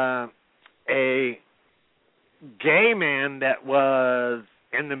a gay man that was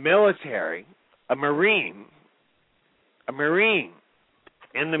in the military a Marine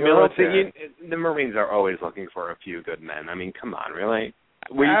in the military. The Marines are always looking for a few good men. I mean, come on, really?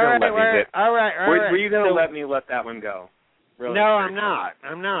 Were you going to let me let that one go? Really? No, I'm not.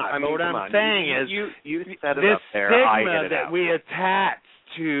 I mean, but what I'm saying is you set it this up there. stigma that we attach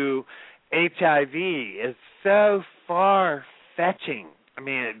to HIV is so far-fetching. I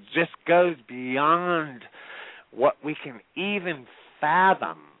mean, it just goes beyond what we can even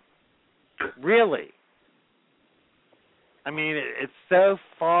fathom, really. I mean, it's so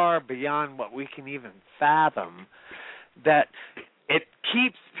far beyond what we can even fathom that it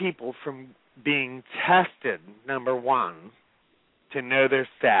keeps people from being tested, number one, to know their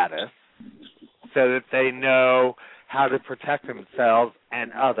status so that they know how to protect themselves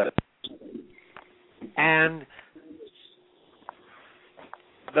and others. And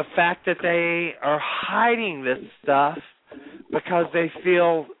the fact that they are hiding this stuff because they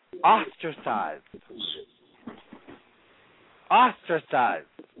feel ostracized.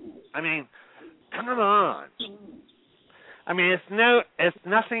 I mean, come on. I mean, it's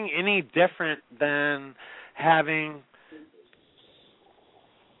nothing any different than having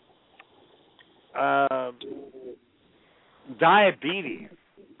diabetes.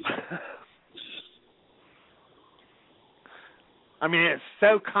 I mean, it's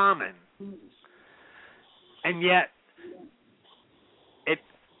so common, and yet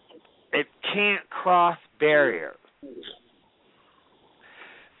it can't cross barriers.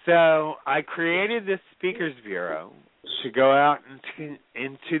 So I created this Speakers Bureau to go out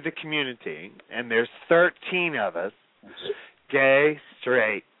into the community, and there's 13 of us, gay,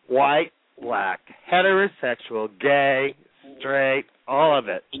 straight, white, black, heterosexual, gay, straight, all of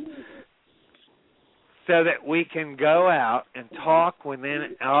it, so that we can go out and talk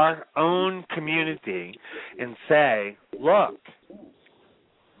within our own community and say, look,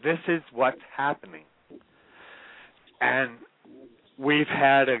 this is what's happening. And we've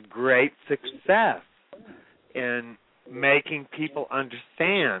had a great success in making people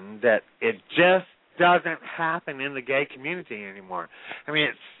understand that it just doesn't happen in the gay community anymore. I mean,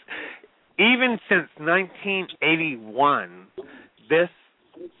 it's even since 1981, this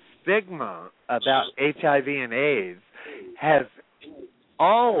stigma about HIV and AIDS has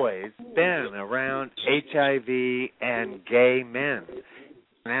always been around HIV and gay men.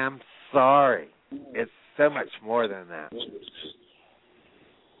 And I'm sorry. It's so much more than that.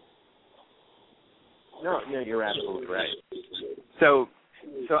 No, you're absolutely right. So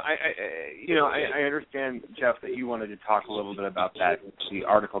I understand, Jeff, that you wanted to talk a little bit about the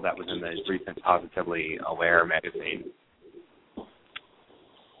article that was in the recent Positively Aware magazine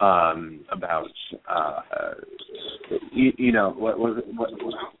about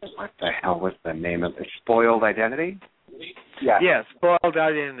what the hell was the name of it? Spoiled Identity? Yeah, Spoiled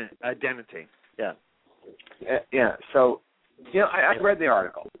Identity. Yeah. Yeah. So, I read the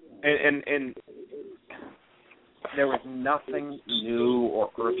article, and there was nothing new or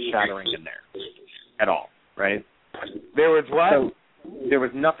earth-shattering in there at all, right? There was what? So there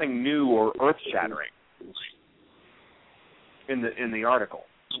was nothing new or earth-shattering in the article.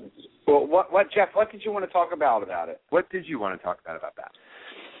 Well, what Jeff? What did you want to talk about it? What did you want to talk about that?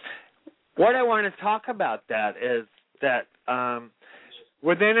 What I want to talk about that is that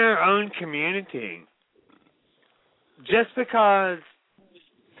within our own community, just because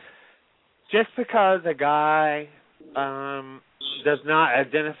a guy does not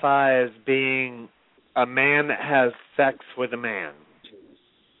identify as being a man that has sex with a man,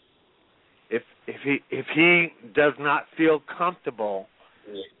 if he does not feel comfortable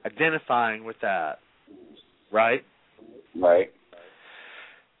identifying with that, right? Right.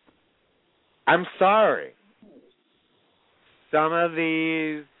 I'm sorry. Some of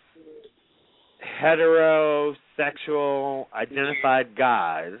these heterosexual identified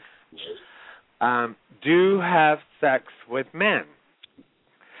guys do have sex with men.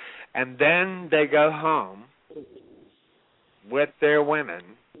 And then they go home with their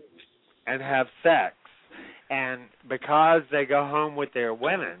women and have sex. And because they go home with their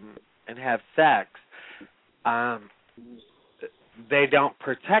women and have sex, they don't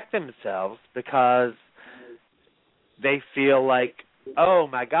protect themselves because they feel like, oh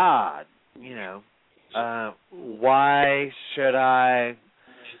my God, why should I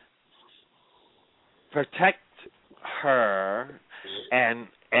protect her and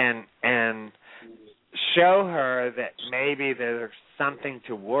show her that maybe there's something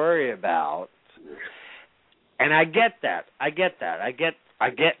to worry about? And I get that. I get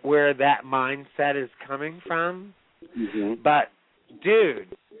where that mindset is coming from. Mm-hmm. But,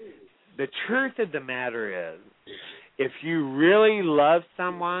 dude, the truth of the matter is, if you really love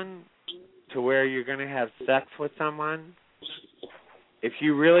someone, to where you're going to have sex with someone, if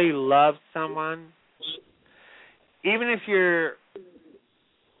you really love someone, even if you're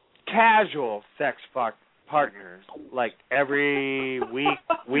casual sex partners, like every week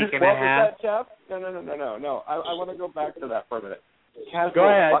and a half. What was that, Jeff? No. I want to go back to that for a minute. Casual go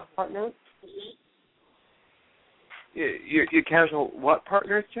ahead. What partners? You casual what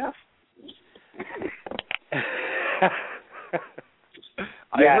partners, Jeff?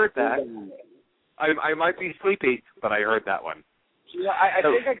 I heard that. I might be sleepy, but I heard that one. Yeah, I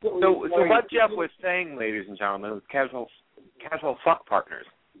think I get so what Jeff was saying, ladies and gentlemen, was casual fuck partners.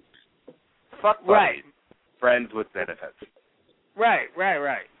 Fuck buddies. Right. Friends with benefits. Right.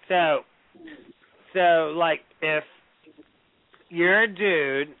 So like if you're a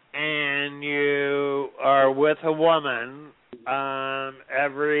dude and you are with a woman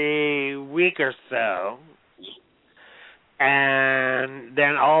every week or so, and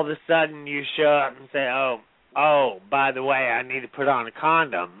then all of a sudden you show up and say, oh, by the way, I need to put on a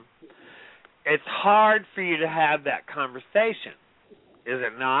condom, it's hard for you to have that conversation, is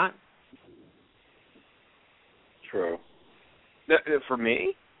it not? True. For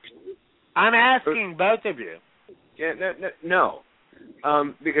me? I'm asking both of you. Yeah, no.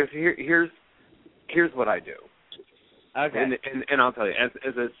 Because here's what I do. Okay. And I'll tell you,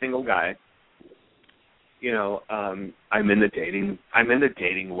 as a single guy, you know, I'm in the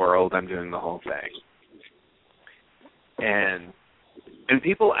dating world. I'm doing the whole thing, and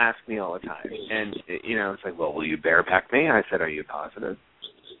people ask me all the time, and you know, it's like, well, will you bareback me? I said, are you positive?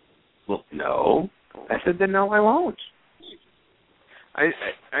 Well, no. I said, then no, I won't. I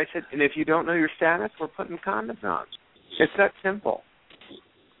said, and if you don't know your status, we're putting condoms on. It's that simple.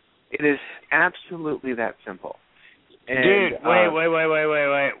 It is absolutely that simple. And, dude, wait.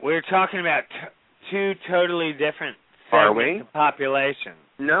 We're talking about two totally different segments of population.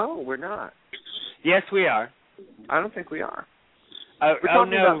 No, we're not. Yes, we are. I don't think we are. We're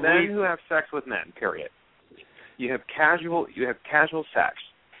talking about men who have sex with men, period. You have casual sex.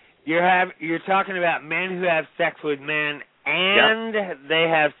 You're talking about men who have sex with men and they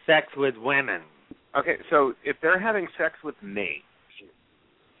have sex with women. Okay, so if they're having sex with me,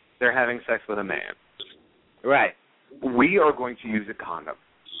 they're having sex with a man. Right. We are going to use a condom,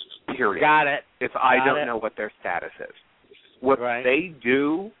 period. Got it. If I don't know what their status is. What they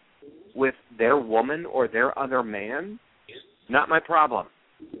do with their woman or their other man, not my problem.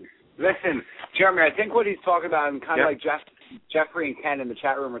 Listen, Jeremy, I think what he's talking about, and kind of like Jeffrey and Ken in the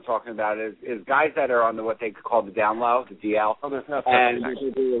chat room are talking about, is guys that are on what they call the down low, the DL. Oh, there's no and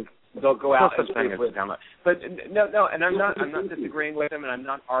they'll go out and sleep with down low. But no, and I'm not disagreeing with them, and I'm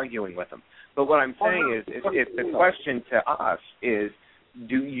not arguing with them. But what I'm saying is, if the question to us is,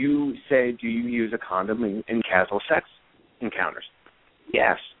 do you use a condom in casual sex encounters?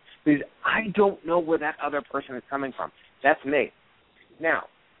 Yes, because I don't know where that other person is coming from. That's me. Now,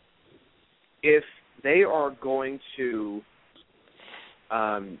 if they are going to,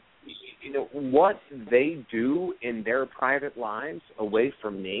 what they do in their private lives away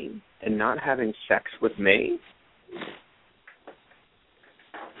from me and not having sex with me,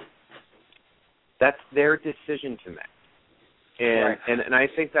 that's their decision to make. And I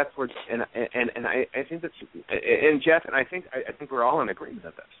think that's where I think that's and Jeff and I think we're all in agreement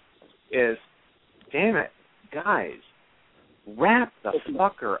with this. Is damn it, guys, wrap the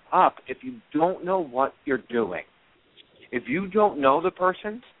fucker up if you don't know what you're doing. If you don't know the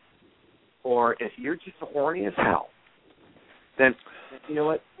person, or if you're just horny as hell, then you know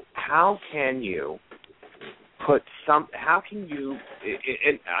what? How can you put some? How can you?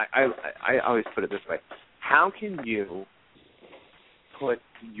 And I always put it this way: how can you put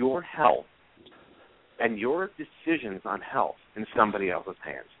your health and your decisions on health in somebody else's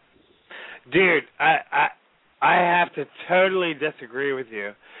hands? Dude, I have to totally disagree with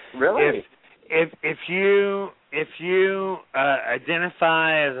you. Really? If you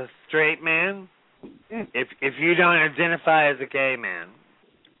identify as a straight man, if you don't identify as a gay man,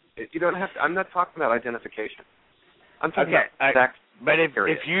 you don't have to. I'm not talking about identification. I'm talking about sex. But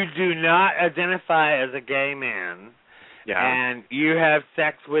if you do not identify as a gay man, and you have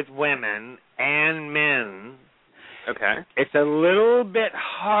sex with women and men, it's a little bit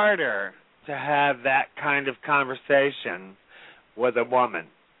harder to have that kind of conversation with a woman.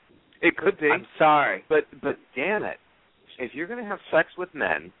 It could be. I'm sorry. But damn it, if you're going to have sex with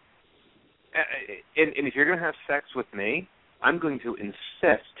men, and if you're going to have sex with me, I'm going to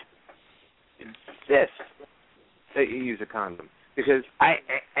insist that you use a condom. Because I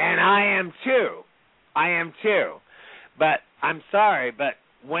am too. But I'm sorry, but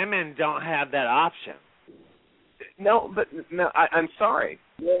women don't have that option. I'm sorry.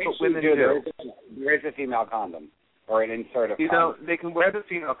 But women do. There is a female condom or an insert of condom. They can wear the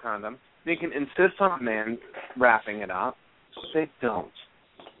female condom. They can insist on a man wrapping it up. They don't.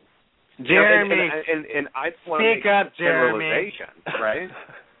 Jeremy, and I want to make up, Jeremy. Generalizations, right?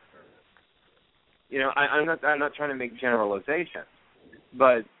 I'm not trying to make generalizations,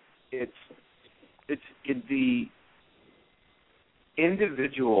 but it's the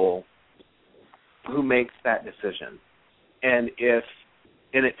individual who makes that decision, and it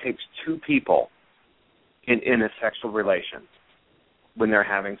takes two people in a sexual relation when they're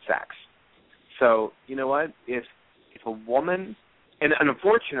having sex. So you know what? If a woman, and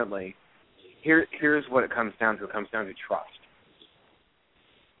unfortunately, here's what it comes down to. It comes down to trust.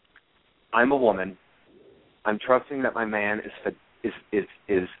 I'm a woman. I'm trusting that my man is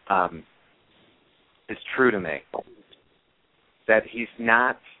true to me. That he's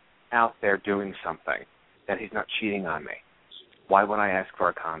not out there doing something. That he's not cheating on me. Why would I ask for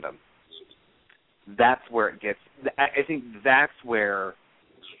a condom? That's where it gets. I think that's where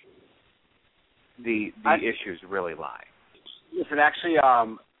the issues really lie. Listen, actually,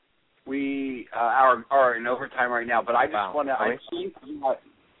 we are in overtime right now, but I just want to. I think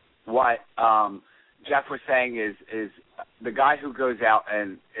what Jeff was saying is the guy who goes out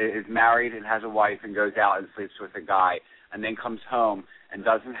and is married and has a wife and goes out and sleeps with a guy and then comes home and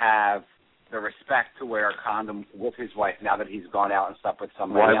doesn't have the respect to wear a condom with his wife now that he's gone out and slept with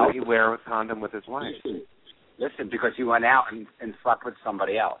somebody else. Why would he wear a condom with his wife? Listen, because he went out and slept with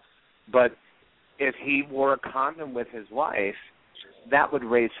somebody else. But if he wore a condom with his wife, that would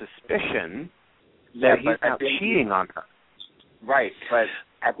raise suspicion that he's not cheating on her. Right, but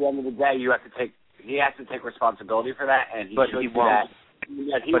at the end of the day, he has to take responsibility for that, and he won't.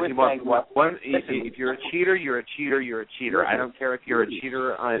 If you're a cheater, you're a cheater. You're a cheater. I don't care if you're a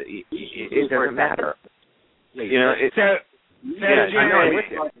cheater. It doesn't matter.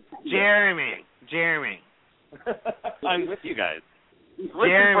 Jeremy. I'm with you guys. Listen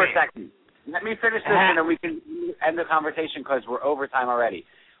for a second. Let me finish this, and then we can end the conversation because we're overtime already.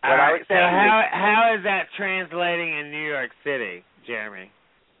 How is that translating in New York City, Jeremy?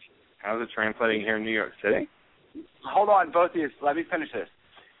 How is it translating here in New York City? Hold on, both of you. Let me finish this.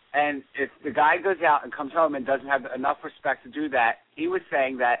 And if the guy goes out and comes home and doesn't have enough respect to do that, he was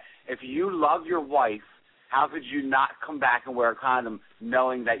saying that if you love your wife, how could you not come back and wear a condom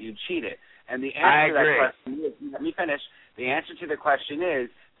knowing that you cheated? And the answer to that question is, let me finish. The answer to the question is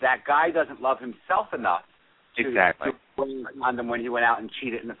that guy doesn't love himself enough to wear a condom when he went out and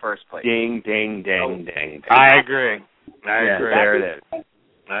cheated in the first place. Ding, ding, ding, ding. I agree. There it is.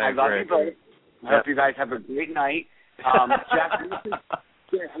 I love you both. I hope you guys have a great night. Jeff,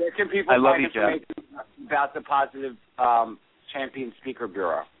 where can people find information about the Positive Champion Speaker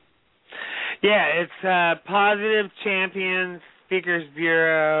Bureau? Yeah, it's Positive Champions Speakers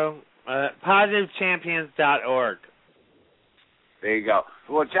Bureau, positivechampions.org. There you go.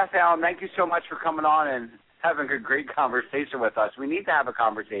 Well, Jeff Allen, thank you so much for coming on and having a great conversation with us. We need to have a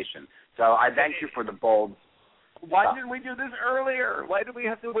conversation. So I thank you for the bold. Why didn't we do this earlier? Why did we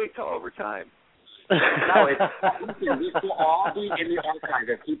have to wait till overtime? No, this will all be in the archive.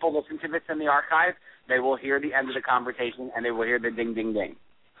 If people listen to this in the archive, they will hear the end of the conversation and they will hear the ding, ding, ding.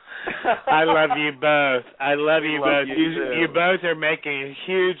 I love you both. You both are making a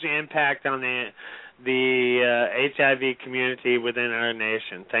huge impact on the HIV community within our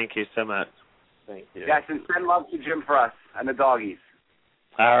nation. Thank you so much. Thank you. Yes, and send love to Jim for us and the doggies.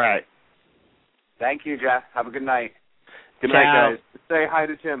 All right. Thank you, Jeff. Have a good night. Good night, guys. Say hi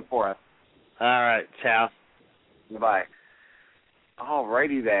to Jim for us. All right. Ciao. Bye. All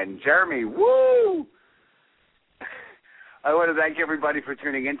righty then. Jeremy, woo! I want to thank everybody for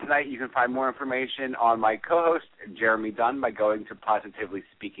tuning in tonight. You can find more information on my co-host, Jeremy Dunn, by going to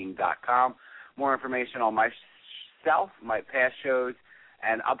PositivelySpeaking.com. More information on myself, my past shows,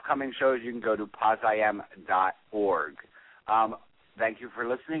 and upcoming shows, you can go to posim.org. Thank you for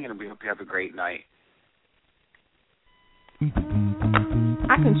listening, and we hope you have a great night.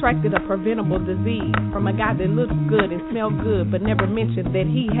 I contracted a preventable disease from a guy that looked good and smelled good but never mentioned that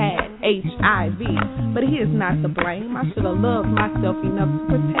he had HIV. But he is not to blame. I should have loved myself enough to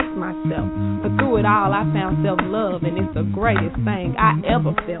protect myself. But through it all, I found self-love, and it's the greatest thing I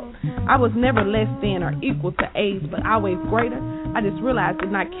ever felt. I was never less than or equal to AIDS, but always greater. I just realized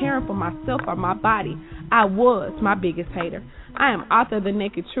that not caring for myself or my body, I was my biggest hater. I am author of The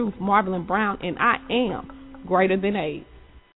Naked Truth, Marvelyn Brown, and I am greater than AIDS.